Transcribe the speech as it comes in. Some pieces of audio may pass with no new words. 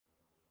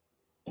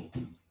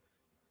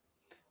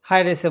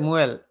High রে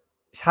Samuel,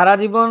 সারা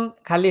জীবন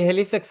খালি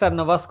হেলিফ্যাক্স আর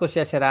Nova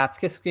Scotia সেরা,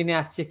 আজকে স্ক্রিনে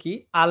আসছে কি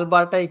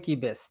আলবার্টাই কি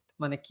বেস্ট।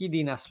 মানে কি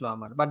দিন আসলো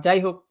আমার। বাট যাই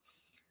হোক,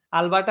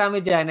 আলবার্টা আমি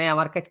যাই নাই,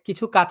 আমার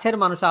কিছু কাছের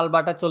মানুষ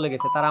আলবার্টা চলে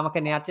গেছে, তারা আমাকে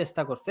নেওয়ার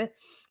চেষ্টা করছে।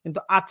 কিন্তু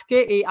আজকে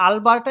এই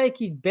আলবার্টাই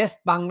কি বেস্ট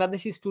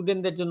বাংলাদেশি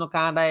স্টুডেন্টদের জন্য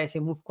কানাডায় এসে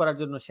মুভ করার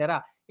জন্য সেরা,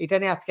 এটা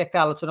নিয়ে আজকে একটা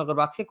আলোচনা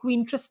করবো। আজকে খুব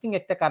ইন্টারেস্টিং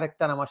একটা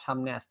ক্যারেক্টার আমার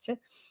সামনে আসছে,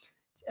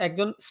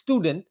 একজন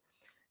স্টুডেন্ট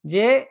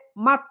যে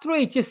মাত্র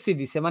এইচএসসি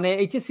দিছে, মানে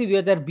এইচএসসি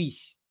 2020,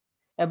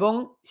 এবং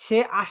সে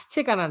আসছে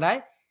কানাডায়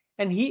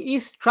এন্ড হি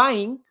ইজ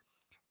ট্রাইং।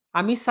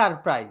 আমি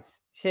সারপ্রাইজ,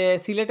 সে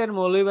সিলেটের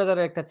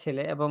মৌলভীবাজারের একটা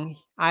ছেলে এবং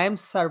I am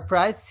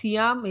surprise.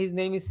 Siam, his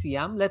name is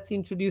Siam. Let's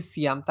introduce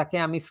সিয়াম, তাকে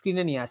আমি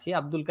স্ক্রিনে নিয়ে আসি।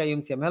 আব্দুল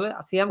কাইয়ুম সিয়াম। হ্যালো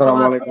সিয়াম, কেমন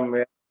আসসালামু আছো? আলাইকুম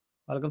ভাইয়া।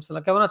 ওয়ালাইকুম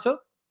সালাম, কেমন আছো?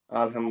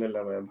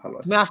 আলহামদুলিল্লাহ ভাইয়া, ভালো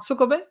তুমি আছি। আসছো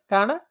কবে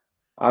কানাডা?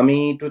 আমি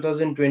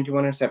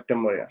 2021 এর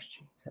সেপ্টেম্বরে আসছি।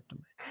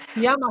 সেপ্টেম্বর।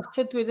 সিয়াম আসছে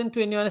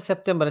 2021 এর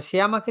সেপ্টেম্বরে। সে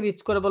আমাকে রিচ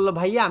করে বলল,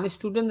 ভাইয়া আমি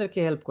স্টুডেন্টদেরকে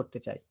হেল্প করতে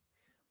চাই,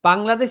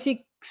 বাংলাদেশি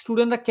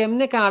স্টুডেন্টরা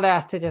কেমনে কানাডায়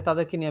আসতে চায়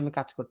তাদেরকে নিয়ে আমি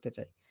কাজ করতে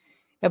চাই।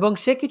 এবং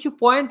সে কিছু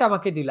পয়েন্ট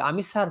আমাকে দিল,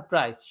 আমি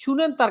সারপ্রাইজ।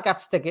 শুনেন তার কাছ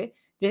থেকে,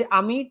 যে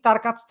আমি তার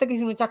কাছ থেকে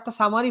শুনে 4টা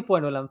সামারি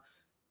পয়েন্ট হলাম।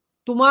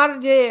 তোমার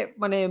যে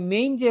মানে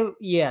মেইন যে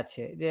ইয়ে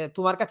আছে, যে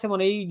তোমার কাছে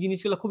মনে এই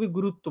জিনিসগুলো খুবই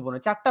গুরুত্বপূর্ণ,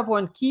 4টা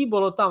পয়েন্ট কি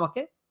বলো তো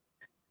আমাকে।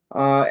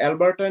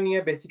 অ্যালবার্টা নিয়ে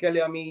বেসিক্যালি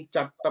আমি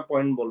 4টা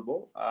পয়েন্ট বলবো।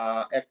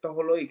 একটা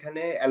হলো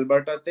এখানে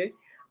অ্যালবার্টাতে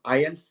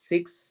IELTS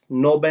 6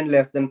 no band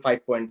less than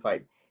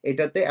 5.5,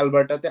 এটাতে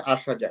অ্যালবার্টাতে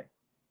আসা যায়।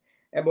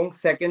 এবং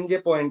সেকেন্ড যে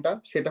পয়েন্টটা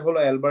সেটা হলো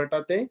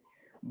অ্যালবার্টাতে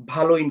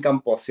ভালো ইনকাম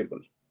পসিবল।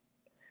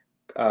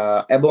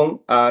 এবং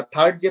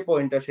থার্ড যে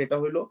পয়েন্টটা সেটা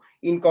হলো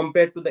in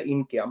compare to the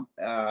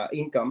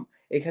income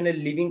এখানে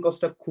লিভিং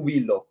কস্টটা খুবই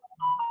লো।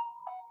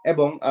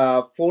 এবং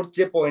ফোর্থ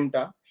যে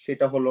পয়েন্টটা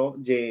সেটা হলো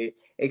যে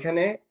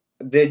এখানে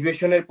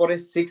গ্রাজুয়েশনের পরে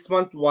 6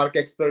 মান্থ ওয়ার্ক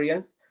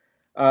এক্সপেরিয়েন্স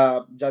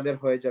যাদের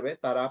হয়ে যাবে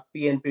তারা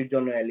পিএনপির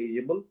জন্য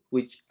eligible,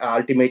 which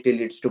ultimately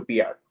leads to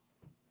PR.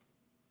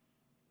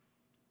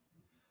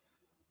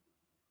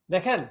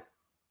 দেখেন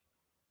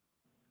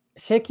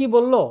সে কি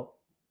বলল,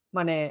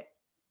 মানে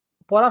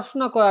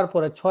পড়াশোনা করার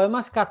পরে 6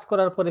 মাস কাজ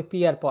করার পরে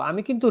পিআর পাওয়া।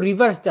 আমি কিন্তু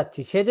রিভার্স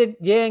যাচ্ছি, সে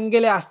যে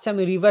অ্যাঙ্গেলে আসছে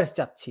আমি রিভার্স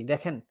যাচ্ছি।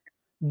 দেখেন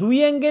দুই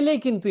অ্যাঙ্গেলেই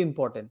কিন্তু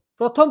ইম্পর্টেন্ট।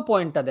 প্রথম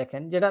পয়েন্টটা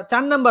দেখেন, যেটা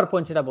 4 নাম্বার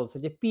পয়েন্ট, সেটা বলছে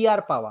যে পিআর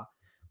পাওয়া।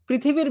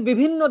 পৃথিবীর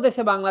বিভিন্ন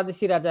দেশে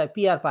বাংলাদেশিরা যায়,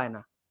 পিআর পায়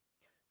না।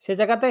 সে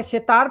জায়গাতে সে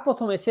তার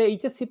প্রথমে, সে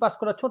এইচএসসি পাস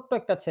করা ছোট্ট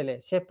একটা ছেলে,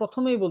 সে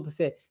প্রথমেই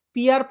বলতেছে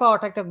পিআর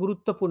পাওয়াটা একটা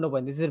গুরুত্বপূর্ণ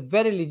point. This is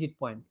very legit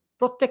point.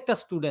 প্রত্যেকটা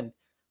স্টুডেন্ট,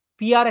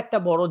 পিআর একটা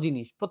বড়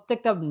জিনিস।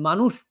 প্রত্যেকটা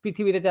মানুষ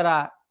পৃথিবীতে যারা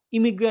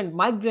ইমিগ্রেন্ট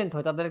মাইগ্রেন্ট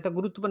হয় তাদের একটা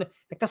গুরুত্বপূর্ণ।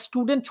 একটা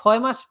স্টুডেন্ট 6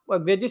 মাস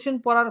গ্রাজুয়েশন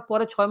পড়ার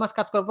পরে 6 মাস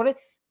কাজ করার পরে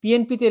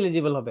পিএনপিতে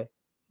এলিজিবল হবে।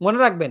 মনে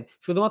রাখবেন,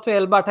 শুধুমাত্র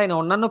এলবার্টাই না,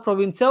 অন্যান্য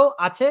প্রভিন্সেও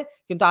আছে,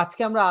 কিন্তু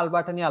আজকে আমরা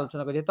আলবার্টা নিয়ে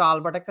আলোচনা করি, যেহেতু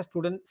আলবার্টা একটা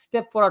স্টুডেন্ট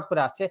স্টেপ ফরওয়ার্ড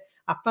করে আসছে।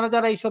 আপনারা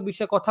যারা এইসব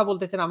বিষয়ে কথা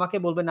বলতেছেন আমাকে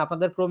বলবেন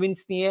আপনাদের প্রভিন্স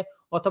নিয়ে,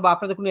 অথবা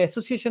আপনাদের কোনো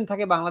অ্যাসোসিয়েশন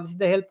থাকে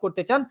বাংলাদেশিদের হেল্প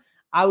করতে চান,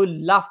 আই উইল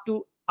লাভ টু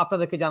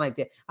আপনাদেরকে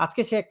জানাইতে।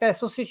 আজকে সে একটা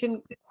অ্যাসোসিয়েশন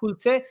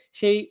খুলছে,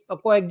 সেই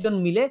কয়েকজন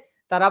মিলে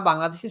তারা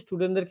বাংলাদেশি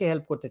স্টুডেন্টদেরকে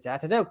হেল্প করতে চায়।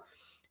 আচ্ছা যাই হোক,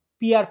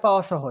 পিআর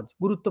পাওয়া সহজ,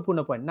 গুরুত্বপূর্ণ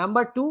পয়েন্ট।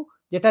 নাম্বার 2,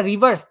 যেটা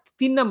রিভার্স,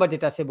 3 নাম্বার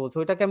যেটা সে বলছে,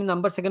 ওইটাকে আমি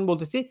নাম্বার সেকেন্ড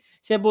বলতেছি।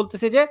 সে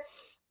বলতেছে যে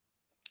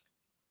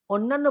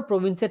অন্যান্য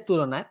প্রভিন্সের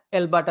তুলনায়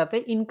এলবার্টাতে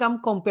income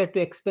compare to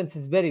expense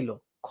is very low.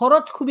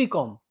 খরচ খুবই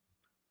কম।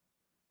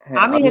 হ্যাঁ,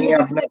 আমি আমি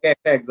হেলিফ্যাক্সে আপনাকে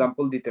একটা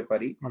এক্সাম্পল দিতে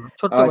পারি।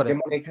 ছোট্ট করে।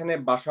 যেমন এখানে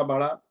বাসা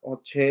ভাড়া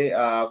হচ্ছে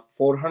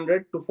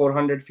 $400 to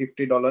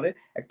 $450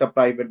 একটা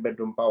প্রাইভেট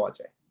বেডরুম পাওয়া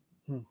যায়।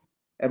 হুম।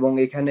 এবং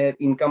এখানে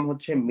ইনকাম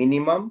হচ্ছে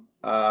মিনিমাম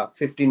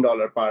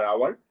 $15 পার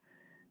আওয়ার।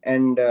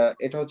 অ্যান্ড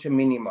এটা হচ্ছে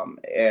মিনিমাম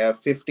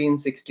 15,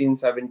 16,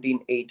 17,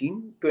 18,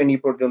 20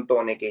 পর্যন্ত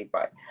অনেকেই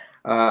পায়।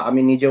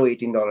 আমি নিজেও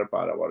 $18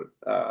 পার আওয়ার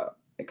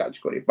কাজ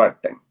করি পার্ট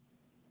টাইম।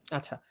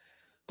 আচ্ছা,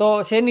 তো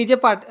সে নিজে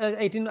পার্ট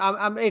 18,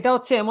 এটা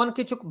হচ্ছে এমন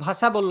কিছু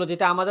ভাষা বলল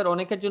যেটা আমাদের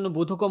অনেকের জন্য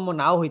বোধগম্য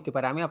নাও হইতে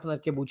পারে। আমি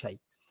আপনাদেরকে বুঝাই।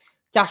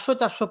 400,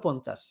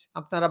 450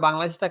 আপনারা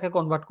বাংলাদেশ টাকা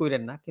কনভার্ট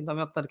কইরেন না, কিন্তু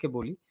আমি আপনাদেরকে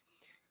বলি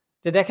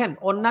যে দেখেন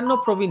অন্যান্য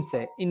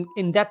প্রভিন্সে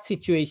ইন দ্যাট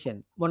সিচুয়েশন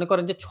মনে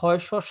করেন যে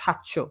 600,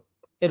 700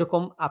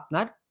 এরকম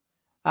আপনার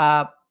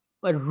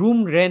রুম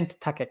রেন্ট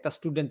থাকে একটা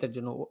স্টুডেন্টের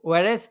জন্য।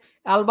 ওয়ারেস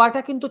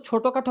আলবার্টা কিন্তু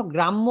ছোটখাটো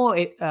গ্রাম্য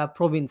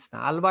প্রভিন্স না,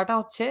 আলবার্টা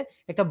হচ্ছে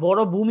একটা বড়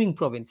বুমিং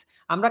প্রভিন্স।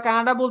 আমরা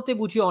কানাডা বলতে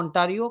বুঝি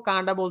অন্টারিও,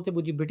 কানাডা বলতে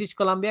বুঝি ব্রিটিশ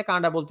কলাম্বিয়া,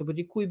 কানাডা বলতে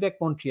বুঝি কুইবেক,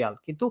 মন্ট্রিয়াল,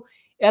 কিন্তু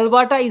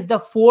অ্যালবার্টা ইজ দ্য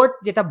ফোর্থ,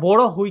 যেটা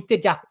বড় হইতে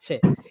যাচ্ছে।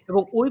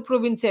 এবং ওই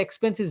প্রভিন্সে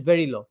expense is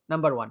very low,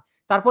 number 1।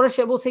 তারপরে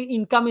সে বলছে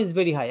ইনকাম ইজ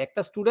ভেরি হাই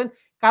একটা স্টুডেন্ট।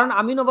 কারণ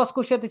আমি নোভা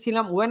স্কোশিয়াতে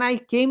ছিলাম, when I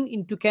came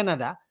into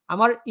Canada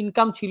আমার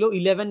ইনকাম ছিল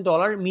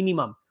 $11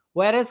 minimum,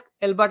 whereas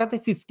এলবার্টাতে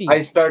 15।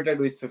 I started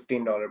with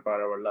 $15 per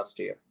hour last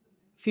year.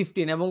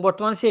 15 এবং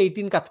বর্তমানে সে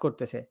 18 কাজ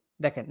করতেছে।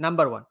 দেখেন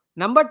নাম্বার 1।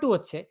 নাম্বার 2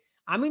 হচ্ছে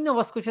আমি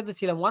নোভা স্কোশিয়াতে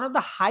ছিলাম one of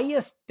the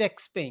highest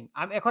tax paying.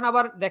 এখন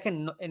আবার দেখেন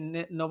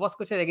নোভা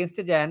স্কোশিয়ার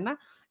এগেইনস্টে যায় না,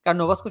 কারণ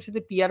নোভা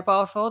স্কোশিয়াতে পিআর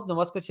পাওয়া সহজ।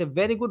 নোভা স্কোশিয়া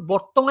ভেরি গুড,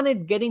 বর্তমানে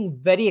গেটিং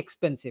ভেরি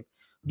এক্সপেন্সিভ।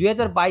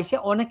 2022-এ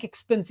অনেক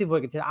এক্সপেন্সিভ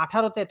হয়ে গেছে,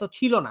 18-তে এত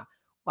ছিল না,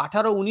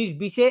 18, 19,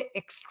 20-এ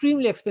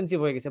এক্সট্রিমলি এক্সপেন্সিভ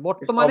হয়ে গেছে It's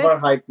বর্তমানে।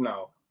 overhyped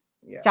now.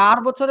 Yeah. 4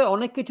 বছরে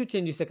অনেক কিছু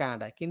চেঞ্জ হইছে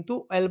কানাডায়। কিন্তু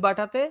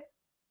অ্যালবার্টাতে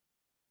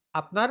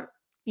আপনার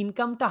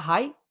ইনকামটা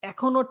হাই,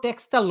 এখনো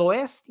ট্যাক্সটা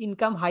লোয়েস্ট,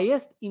 ইনকাম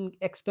হাইয়েস্ট,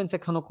 এক্সপেন্স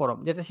এখনো কম,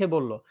 যেটা সে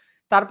বলল।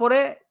 তারপরে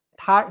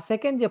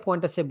সেকেন্ড যে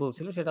পয়েন্টটা সে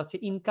বলছিল সেটা হচ্ছে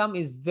income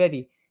is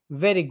very,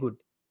 very good.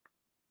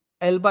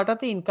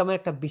 অ্যালবার্টাতে ইনকামের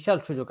একটা বিশাল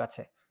সুযোগ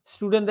আছে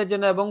স্টুডেন্টদের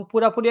জন্য এবং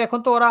পুরাপুরি এখন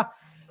তো ওরা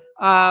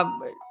আ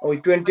ওই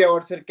 20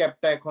 আওয়ার্স এর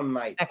ক্যাপটা এখন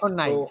নাই। এখন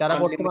নাই। তো যারা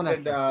বর্তমানে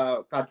আনলিমিটেড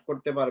আছে। কাজ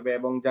করতে পারবে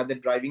এবং যাদের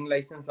ড্রাইভিং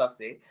লাইসেন্স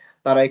আছে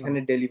তারা হুম, এখানে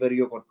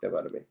ডেলিভারিও করতে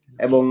পারবে।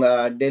 এবং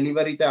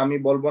ডেলিভারিতে আমি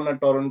বলব না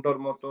টরন্টোর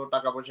মতো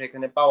টাকা পয়সা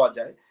এখানে পাওয়া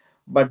যায়।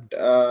 বাট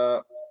হুম।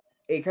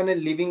 এখানে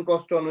লিভিং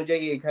কস্ট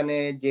অনুযায়ী এখানে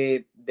যে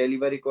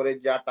ডেলিভারি করে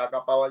যা টাকা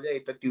পাওয়া যায়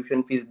এটা টিউশন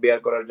ফিস বেয়ার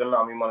করার জন্য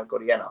আমি মনে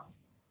করি এনাফ।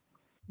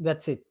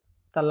 That's it.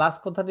 তার লাস্ট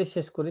কথাটি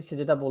শেষ করি। সে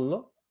যেটা বলল,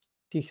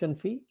 টিউশন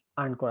ফি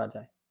আর্ন করা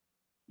যায়।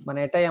 মানে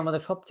এটাই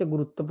আমাদের সবচেয়ে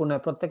গুরুত্বপূর্ণ।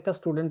 প্রত্যেকটা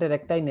স্টুডেন্টের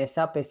একটাই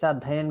নেশা, পেশা,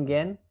 ধ্যান,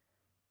 জ্ঞান,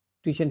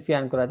 টিউশন ফি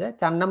আর্ন করা যায়।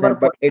 ৪ নাম্বার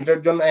হ্যাঁ, বাট এটার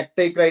জন্য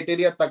একটাই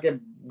ক্রাইটেরিয়া, তাকে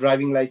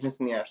ড্রাইভিং লাইসেন্স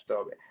নিয়ে আসতে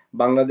হবে।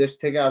 বাংলাদেশ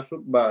থেকে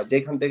আসুক বা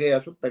যেখান থেকেই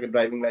আসুক তাকে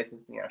ড্রাইভিং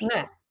লাইসেন্স নিয়ে আসতে না,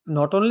 হবে।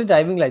 নট অনলি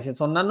ড্রাইভিং লাইসেন্স,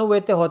 অন্যান্য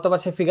ওয়েতে হয়তোবা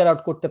সে ফিগার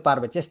আউট করতে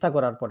পারবে চেষ্টা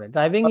করার পরে।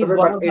 ড্রাইভিং ইজ পারবে,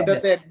 ওয়ান বাট অফ দ্যা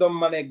এটাতে বেস্ট। একদম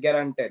মানে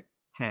গ্যারান্টেড।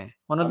 হ্যাঁ,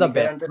 ওয়ান অফ আমি the best,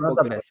 guaranteed one of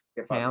the বলতে পারি বেস্ট।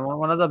 সে হ্যাঁ, পারবে।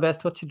 ওয়ান অফ দ্যা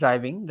বেস্ট হচ্ছে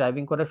ড্রাইভিং।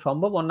 ড্রাইভিং করে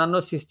সম্ভব, অন্যান্য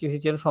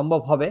সিচুয়েশন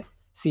সম্ভব হবে।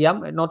 সিয়াম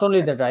নট অনলি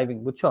হ্যাঁ, দ্যা ড্রাইভিং,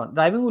 বুঝছো?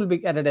 Driving will be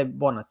added A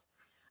bonus.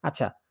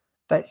 আচ্ছা,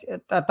 তাই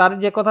তার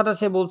যে কথাটা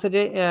সে বলছে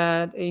যে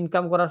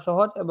ইনকাম করা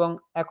সহজ এবং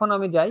এখন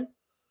আমি যাই।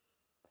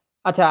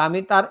 আচ্ছা, আমি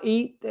তার এই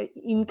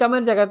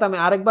ইনকামের জায়গাতে আমি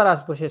আরেকবার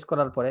আসবো শেষ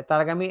করার পরে। তার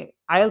আগে আমি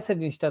IELTS এর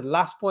জিনিসটা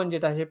লাস্ট পয়েন্ট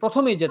যেটা সে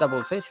 ১ম এই যেটা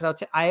বলছে সেটা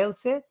হচ্ছে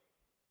IELTS এ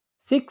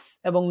 6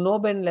 এবং নো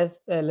ব্যান্ড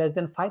লেস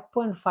দ্যান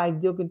 5.5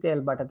 দিয়েও কিন্তু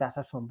অ্যালবার্টাতে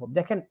আসা সম্ভব।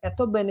 দেখেন এত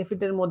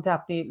বেনিফিটের মধ্যে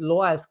আপনি লো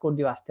আইএলটিএস স্কোর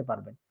দিয়ে আসতে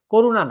পারবেন।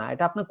 করুণা না,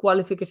 এটা আপনার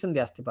কোয়ালিফিকেশন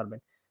দিয়ে আসতে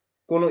পারবেন।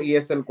 কোনো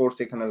ইএসএল কোর্স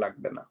এখানে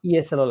লাগবে না।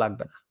 ESL ও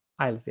লাগবে না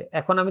IELTS দিয়ে।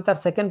 এখন আমি তার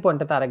সেকেন্ড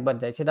পয়েন্টটাতে আরেকবার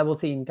যাই। সেটা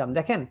বলছে ইনকাম।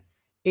 দেখেন,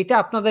 এটা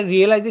আপনাদের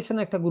রিয়ালাইজেশন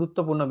একটা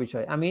গুরুত্বপূর্ণ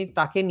বিষয়। আমি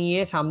তাকে নিয়ে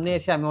সামনে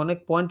এসে আমি অনেক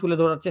পয়েন্ট তুলে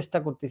ধরার চেষ্টা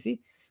করতেছি।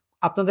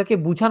 আপনাদেরকে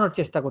বুঝানোর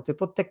চেষ্টা করছি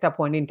প্রত্যেকটা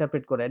পয়েন্ট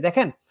ইন্টারপ্রেট করে।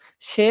 দেখেন,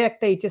 সে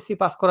একটা এইচএসসি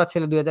পাস করা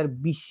ছেলে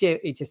 ২০২০ এ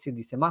এইচএসসি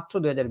দিছে। মাত্র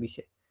 ২০২০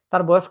 এ।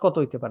 তার বয়স কত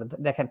হইতে পারে?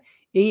 দেখেন,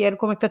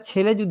 এরকম একটা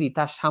ছেলে যদি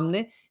তার সামনে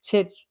সে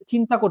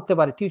চিন্তা করতে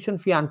পারে টিউশন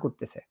ফি আর্ন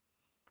করতেছে।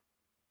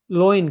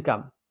 লো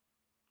ইনকাম,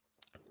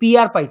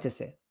 পিআর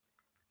পাইতেছে।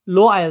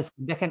 লো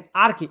আইএলটিএস দেখেন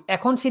আর কি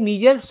এখন সে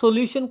নিজের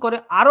সলিউশন করে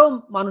আরো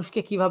মানুষকে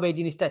কিভাবে এই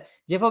জিনিসটা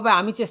যেভাবে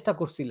আমি চেষ্টা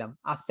করছিলাম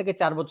আজ থেকে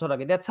 ৪ বছর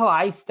আগে that's how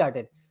I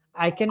started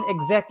I can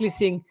exactly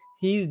Singh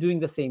he is doing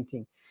the same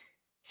thing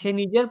সে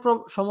নিজের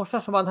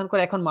সমস্যার সমাধান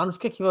করে এখন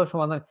মানুষকে কিভাবে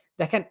সমাধান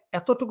দেখেন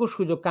এতটুকু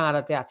সুযোগ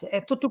কানাডাতে আছে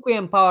এতটুকু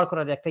এম্পাওয়ার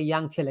করা যায় একটা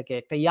ইয়াং ছেলেকে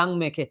একটা ইয়াং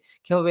মেয়েকে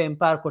কিভাবে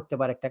এম্পাওয়ার করতে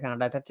পারে একটা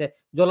কানাডা এটা হচ্ছে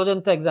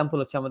জ্বলজ্বন্ত এক্সাম্পল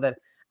হচ্ছে আমাদের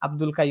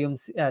আব্দুল কাইয়ুম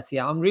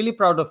সিয়াম I am really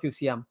proud of you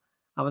সিয়াম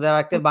আমাদের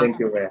আরেকটা থ্যাংক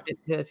ইউ ভাইয়া।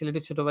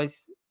 ছেলেটির ছোট ভাই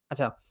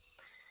আচ্ছা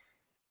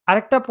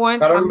আরেকটা পয়েন্ট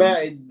কারণ আমি ভাইয়া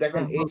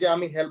দেখেন হ্যাঁ, এই যে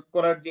আমি হেল্প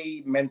করার যেই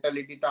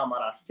মেন্টালিটিটা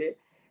আমার আসছে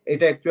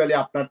এটা অ্যাকচুয়ালি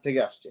আপনার থেকে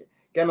আসছে।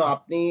 কেন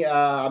আপনি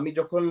আমি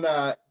যখন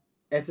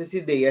এসএসসি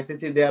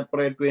দেওয়ার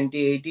পরে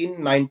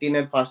 2018-19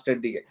 এর ফার্স্ট এর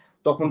দিকে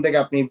তখন থেকে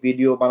আপনি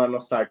ভিডিও বানানো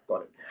স্টার্ট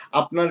করেন।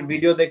 আপনার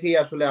ভিডিও দেখেই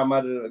আসলে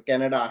আমার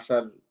কানাডা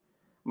আসার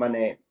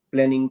মানে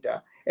প্ল্যানিংটা।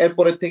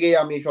 এরপরের থেকেই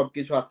আমি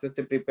সবকিছু আস্তে,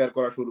 আস্তে প্রিপেয়ার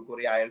করা শুরু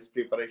করি। IELTS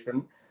প্রিপারেশন,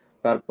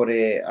 তারপরে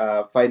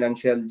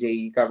ফাইন্যান্সিয়াল যেই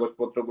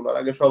কাগজপত্রগুলো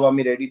লাগে সব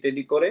আমি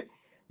রেডি-টেডি করে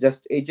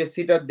জাস্ট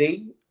এইচএসসি টা দেই।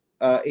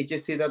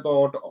 এইচএসসি টা তো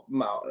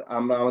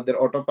আমাদের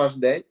অটো পাস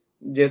দেয়।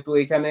 যেহেতু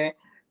এখানে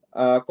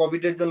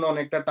কোভিড এর জন্য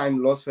অনেকটা টাইম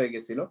লস হয়ে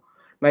গেছিল।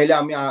 নাইলে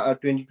আমি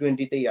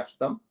 2020 তেই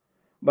আসতাম।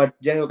 বাট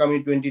যাই হোক আমি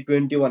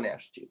 2021 এ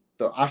আসছি।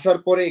 তো আসার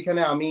পরে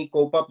এখানে আমি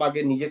কোপ আপ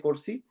আগে নিজে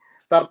করছি।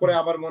 তারপরে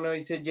আমার মনে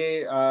হইছে যে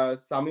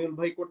সামিউল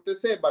ভাই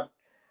করতেছে বাট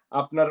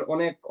আপনার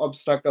অনেক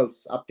obstacles,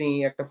 আপনি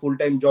একটা ফুল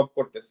টাইম জব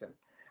করতেছেন।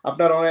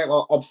 আপনার অনেক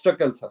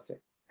obstacles আছে।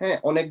 হ্যাঁ?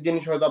 অনেক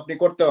জিনিস হয়তো আপনি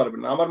করতে পারবেন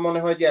না। আমার মনে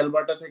হয় যে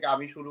অ্যালবার্টা থেকে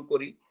আমি শুরু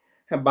করি।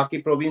 হ্যাঁ, বাকি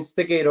প্রভিন্স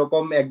থেকে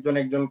এরকম একজন,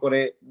 একজন করে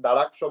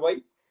দাঁড়াক সবাই।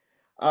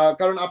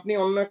 কারণ আপনি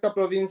অন্য একটা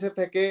প্রভিন্সে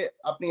থেকে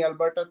আপনি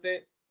অ্যালবার্টাতে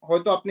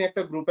হয়তো আপনি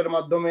একটা গ্রুপের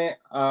মাধ্যমে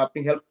আপনি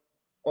হেল্প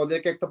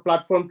ওদেরকে একটা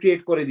প্ল্যাটফর্ম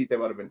ক্রিয়েট করে দিতে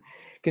পারবেন।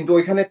 কিন্তু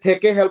ওইখানে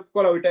থেকে হেল্প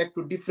করা ওইটা একটু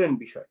ডিফারেন্ট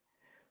বিষয়।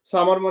 সো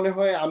আমার মনে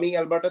হয় আমি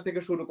অ্যালবার্টা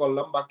থেকে শুরু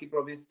করলাম। বাকি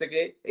প্রভিন্স থেকে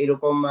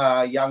এরকম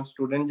ইয়াং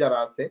স্টুডেন্ট যারা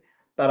আছে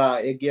তারা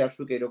এগিয়ে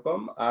আসুক এরকম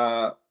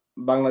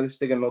বাংলাদেশ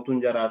থেকে নতুন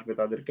যারা আসবে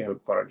তাদেরকে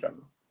হেল্প করার জন্য।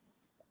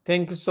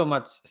 থ্যাংক ইউ সো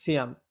মাচ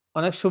সিয়াম।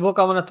 অনেক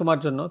শুভকামনা তোমার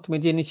জন্য। তুমি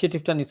যে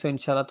ইনিশিয়েটিভটা নিছো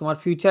ইনশাআল্লাহ তোমার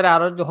ফিউচারে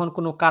আরো যখন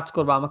কোন কাজ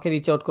করবা আমাকে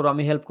রিচ আউট করো,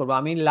 আমি হেল্প করব।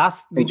 আমি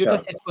লাস্ট ভিডিওটা শেষ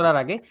ইনশাআল্লাহ। করার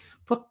আগে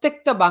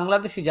প্রত্যেকটা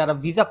বাংলাদেশী যারা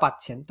ভিসা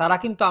পাচ্ছেন তারা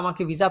কিন্তু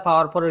আমাকে ভিসা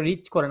পাওয়ার পরে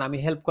রিচ করেন আমি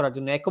হেল্প করার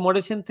জন্য।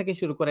 অ্যাকোমোডেশন থেকে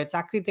শুরু করে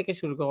চাকরি থেকে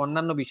শুরু করে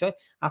অন্যান্য বিষয়।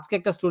 আজকে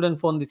একটা স্টুডেন্ট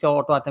ফোন দিছে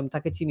অটোয়াতে, আমি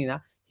তাকে চিনি না।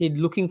 হি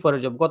লুকিং ফর এ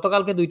জব।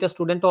 গতকালকে ২ টা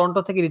স্টুডেন্ট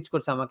টরন্টো থেকে রিচ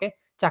করছে আমাকে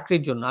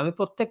চাকরির জন্য। আমি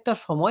প্রত্যেকটা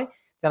সময়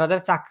যারা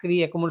চাকরি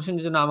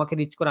অ্যাকোমোডেশনের জন্য আমাকে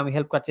রিচ করে আমি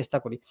হেল্প করার চেষ্টা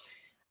করি।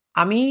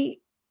 আমি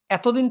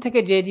এতদিন থেকে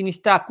যে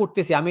জিনিসটা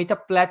করতেছি আমি এটা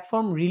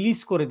প্ল্যাটফর্ম রিলিজ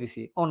করে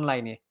দিছি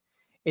অনলাইনে।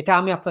 এটা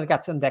আমি আপনার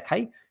কাছে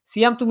দেখাই।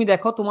 সিয়াম তুমি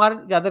দেখো, তোমার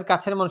যাদের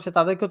কাছের মানুষ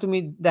তাদেরকেও তুমি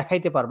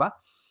দেখাইতে পারবা।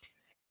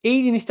 এই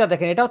জিনিসটা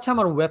দেখেন, এটা হচ্ছে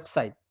আমার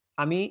ওয়েবসাইট।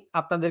 আমি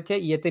আপনাদেরকে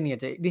ইয়েতে নিয়ে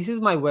যাই। দিস ইজ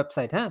মাই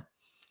ওয়েবসাইট, হ্যাঁ?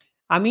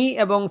 আমি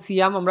এবং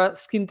সিয়াম আমরা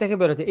স্ক্রিন থেকে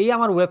বেরোচ্ছি। এই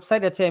আমার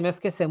ওয়েবসাইট হচ্ছে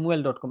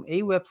mfksamuel.com।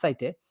 এই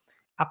ওয়েবসাইটে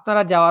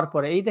আপনারা যাওয়ার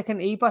পরে এই দেখেন,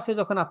 এই পাশে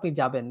যখন আপনি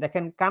যাবেন,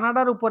 দেখেন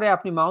কানাডার উপরে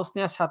আপনি মাউস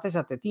নেওয়ার সাথে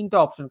সাথে ৩ টা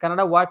option,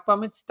 Canada work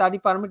permit, study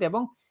permit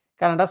এবং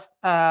কানাডা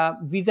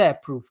ভিসা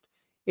অ্যাপ্রুভড।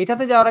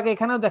 এটাতে যাওয়ার আগে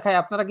এখানেও দেখায়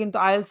আপনারা কিন্তু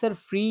IELTS এর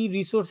ফ্রি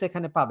রিসোর্স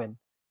এখানে পাবেন।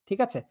 ঠিক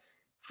আছে?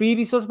 ফ্রি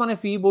রিসোর্স মানে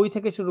ফ্রি বই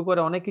থেকে শুরু করে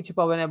অনেক কিছু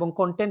পাবেন এবং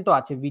কনটেন্টও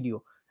আছে, ভিডিও।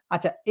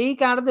 আচ্ছা, এই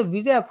কানাডাতে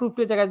ভিসা অ্যাপ্রুভড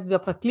এর জায়গায় যদি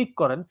আপনারা ক্লিক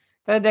করেন,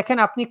 তাহলে দেখেন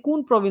আপনি কোন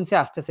প্রভিন্সে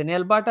আসতেছেন।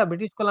 Alberta,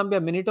 British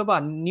Columbia, Manitoba,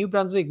 new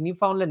Brunswick,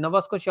 Newfoundland, Nova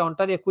Scotia,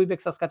 Ontario, Quebec,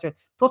 সাসকাচুয়েন।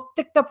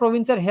 প্রত্যেকটা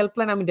প্রভিন্সের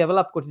হেল্পলাইন আমি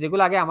ডেভেলপ করছি,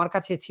 যেগুলো আগে আমার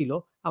কাছে ছিল,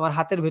 আমার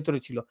হাতের ভেতরে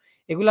ছিল।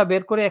 এগুলা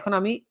বের করে এখন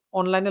আমি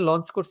অনলাইনে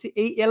লঞ্চ করছি।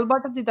 এই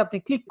এলবার্টা যদি আপনি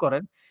ক্লিক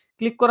করেন,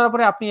 ক্লিক করার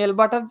পরে আপনি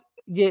এলবার্টার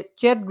যে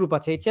চ্যাট গ্রুপ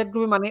আছে, এই চ্যাট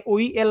গ্রুপে মানে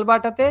ওই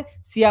এলবার্টাতে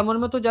সিয়ামের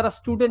মতো যারা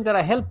স্টুডেন্ট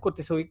যারা হেল্প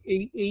করতেছে ওই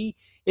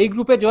এই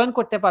গ্রুপে জয়েন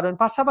করতে পারবেন।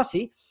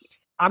 পাশাপাশি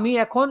আমি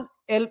এখন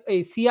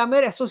এই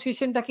সিয়ামের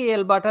অ্যাসোসিয়েশনটাকে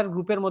এলবার্টার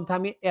গ্রুপের মধ্যে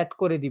আমি অ্যাড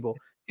করে দিব।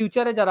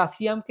 ফিউচারে যারা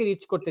সিয়ামকে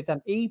রিচ করতে চান,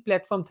 এই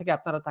প্ল্যাটফর্ম থেকে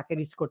আপনারা তাকে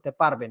রিচ করতে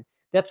পারবেন।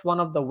 That's one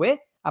of the way.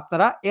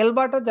 আপনারা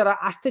এলবার্টা যারা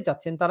আসতে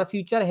চাচ্ছেন, তারা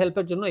ফিউচার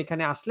হেল্পের জন্য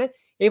এখানে আসলে,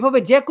 এইভাবে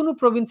যে কোনো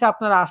প্রভিন্সে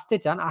আপনারা আসতে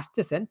চান,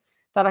 আসতেছেন,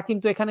 তারা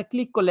কিন্তু এখানে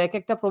ক্লিক করলে এক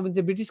একটা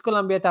প্রভিন্সে, ব্রিটিশ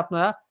কলাম্বিয়াতে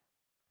আপনারা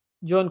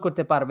জয়েন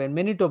করতে পারবেন,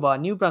 ম্যানিটোবা,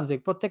 নিউ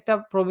ব্রান্সউইক, প্রত্যেকটা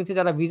প্রভিন্সে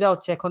যারা ভিসা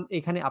হচ্ছে এখন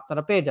এখানে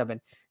আপনারা পেয়ে যাবেন।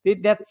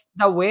 That's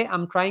the way I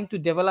am trying to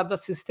develop the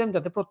system,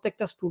 যাতে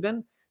প্রত্যেকটা স্টুডেন্ট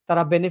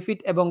তারা বেনিফিট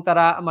এবং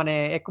তারা মানে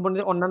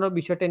অন্যান্য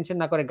বিষয় টেনশন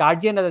না করে,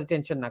 গার্জিয়ানরা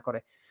টেনশন না করে।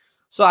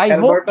 সো আই হোপ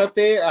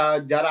অ্যালবার্টাতে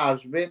যারা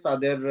আসবে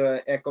তাদের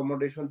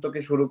অ্যাকোমোডেশন থেকে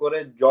শুরু করে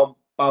জব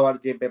পাওয়ার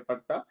যে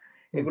ব্যাপারটা,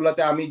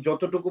 এগুলাতে আমি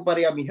যতটুকু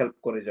পারি আমি হেল্প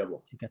করে যাব।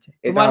 ঠিক আছে।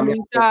 এটা আমি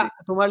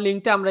তোমার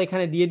লিংকটা আমরা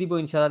এখানে দিয়ে দিব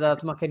ইনশাআল্লাহ, যারা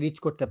তোমাকে রিচ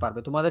করতে পারবে।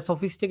 তোমাদের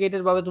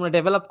সফিস্টিকেটেড ভাবে তোমরা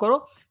ডেভেলপ করো,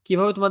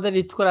 কিভাবে তোমাদের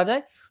রিচ করা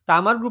যায়। তো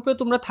আমার গ্রুপে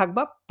তোমরা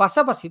থাকবা,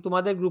 পাশাপাশি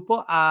তোমাদের গ্রুপও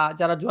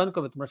যারা জয়েন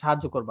করবে তোমরা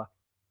সাহায্য করবা।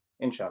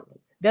 ইনশাআল্লাহ।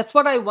 That's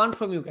what I want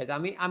from you guys.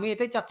 আমি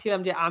এটাই চাচ্ছিলাম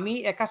যে আমি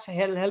একা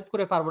হেল্প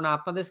করে পারবো না,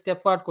 আপনাদের স্টেপ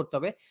ফরওয়ার্ড করতে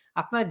হবে।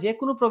 আপনারা যে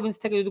কোনো প্রভিন্স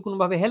থেকে যদি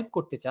কোনোভাবে হেল্প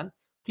করতে চান,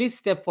 প্লিজ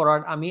স্টেপ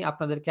ফরওয়ার্ড। আমি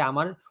আপনাদেরকে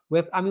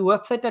আমি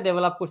ওয়েবসাইটটা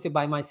ডেভেলপ করছি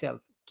বাই মাই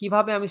সেলফ।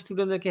 কিভাবে আমি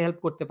স্টুডেন্টদেরকে হেল্প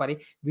করতে পারি,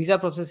 ভিসা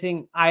প্রসেসিং,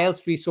 IELTS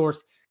রিসোর্স,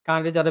 কারণ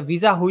যারা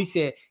ভিসা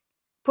হইছে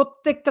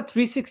প্রত্যেকটা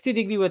 360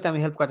 ডিগ্রি ওয়েতে আমি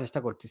হেল্প করার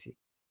চেষ্টা করতেছি।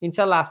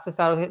 ইনশাআল্লাহ আস্তে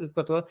আস্তে আরো হেল্প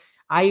করতে হবে।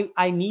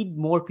 I need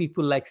more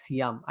people like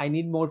Siam. I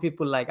need more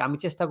people like, আমি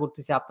চেষ্টা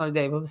করতেছি আপনারা যদি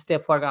এইভাবে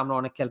স্টেপ ফরওয়ার্ড, আমরা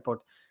অনেক হেল্প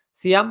করব।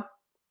 সিয়াম,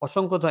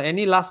 অসংখ্য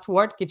এনি লাস্ট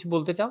ওয়ার্ড কিছু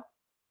বলতে চাও?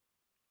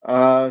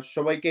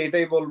 সবাইকে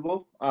এটাই বলবো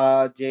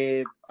যে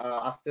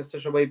আস্তে আস্তে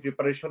সবাই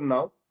প্রিপারেশন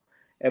নাও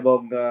এবং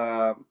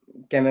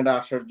কানাডা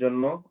আসার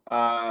জন্য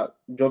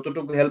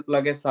যতটুকু হেল্প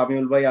লাগে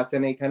সামিউল ভাই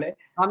আছেন এখানে।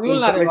 সামিউল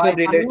না রে ভাই, ইনফরমেশন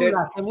সামিউল রিলেটেড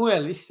না,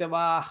 স্যামুয়েল। ইসে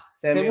বাহ,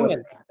 স্যামুয়েল,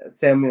 স্যামুয়েল।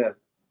 স্যামুয়েল,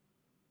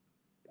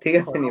 ঠিক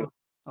আছে নি?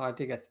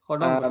 ঠিক আছে,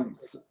 হডন করো।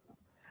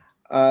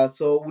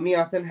 সো উনি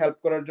আছেন হেল্প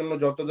করার জন্য,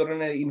 যত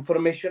ধরনের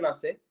ইনফরমেশন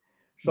আছে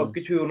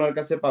সবকিছুই ওনার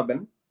কাছে পাবেন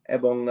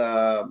এবং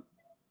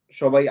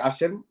সবাই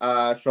আসেন,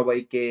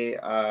 সবাইকে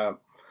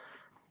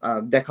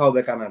দেখা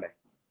হবে কানাডায়।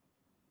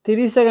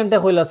 30 সেকেন্ডে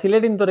কইলা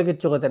সিলেটিন তোরে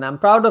কিচ্ছু কইতে না। I am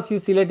proud of you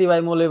Sylheti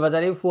ভাই,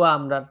 মৌলভীবাজার এই ফুয়া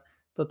আমরার।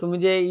 তো তুমি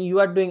যে you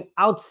are doing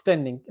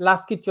outstanding.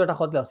 Last কিচ্ছু একটা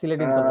কইলাও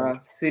সিলেটিন তো।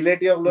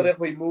 সিলেটি অগলরে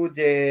কইবো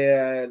যে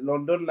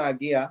লন্ডন না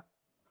গিয়া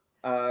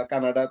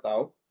কানাডা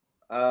তাও।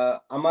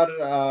 আমার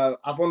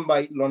আপন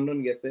ভাই লন্ডন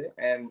গেছে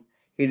and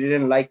he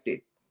didn't liked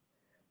it.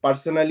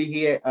 Personally,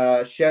 he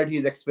shared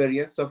his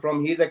experience. So from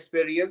his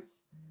experience,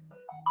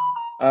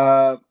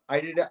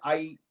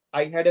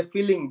 I had a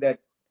feeling that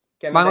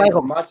Canada বাংলায় is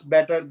কও, much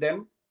better than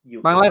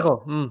UK. বাংলায় কও।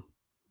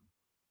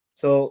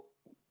 So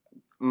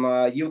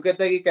UK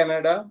থেকে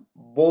কানাডা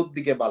বহুত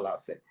দিকে ভালো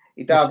আছে।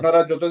 এটা আচ্ছা, আপনারা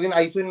যতদিন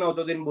আইসুন না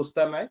অতদিন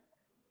বুঝতা নাই।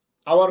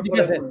 আওয়ার ঠিক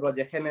পরে আছে। বুঝবা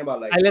যে এখানে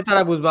ভালো। আইলে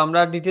তারা বুঝবো, আমরা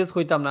ডিটেইলস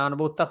কইতাম না, আমরা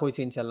বহুতটা কইছি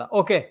ইনশাআল্লাহ।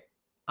 ওকে,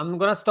 I'm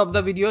gonna stop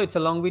the video. It's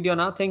a long video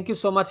now. Thank you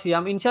so much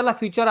সিয়াম। ইনশাআল্লাহ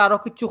ফিউচার আরো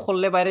কিছু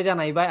করলে বাইরে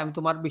জানাইবা, আমি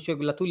তোমার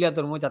বিষয়গুলো তুলিয়া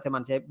ধরমু যাতে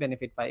মানুষে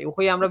বেনিফিট পায়।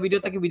 ওই আমরা ভিডিও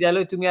থেকে বিদায়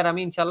লই, তুমি আর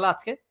আমি ইনশাআল্লাহ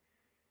আজকে।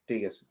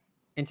 ঠিক আছে।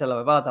 ইনশাআল্লাহ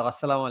ভাই, ভালো থাকো।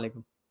 আসসালামু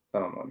আলাইকুম।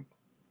 আসসালামু আলাইকুম।